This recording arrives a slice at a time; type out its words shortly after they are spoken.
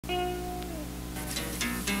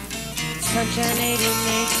Sunshine lady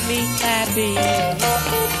makes me happy.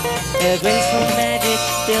 Her graceful magic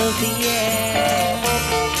fills the air.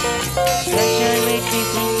 Sunshine makes me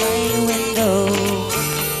through my window.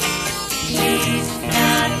 She's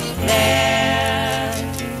not there,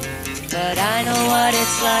 but I know what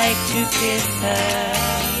it's like to kiss her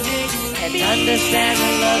and understand the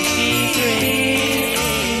love she brings.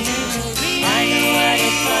 I know what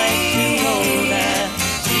it's like to hold her.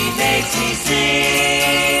 She makes me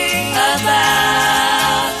sing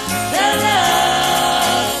about the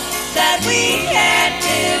love that we can't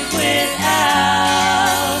live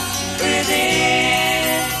without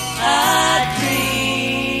within a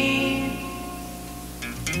dream.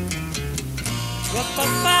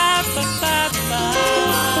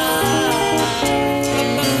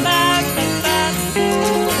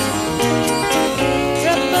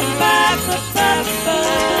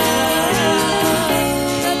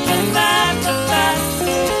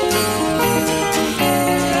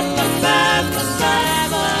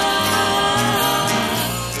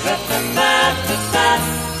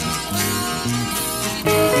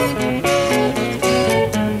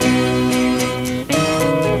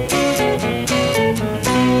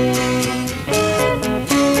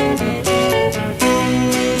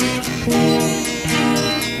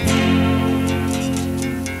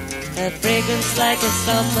 A fragrance like a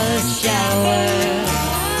summer shower,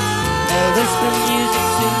 a whisper music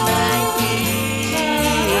to my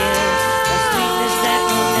ears, a sweetness that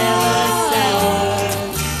will never sour,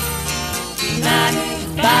 not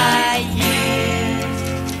by years.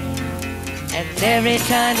 And every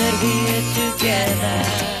time that we're together,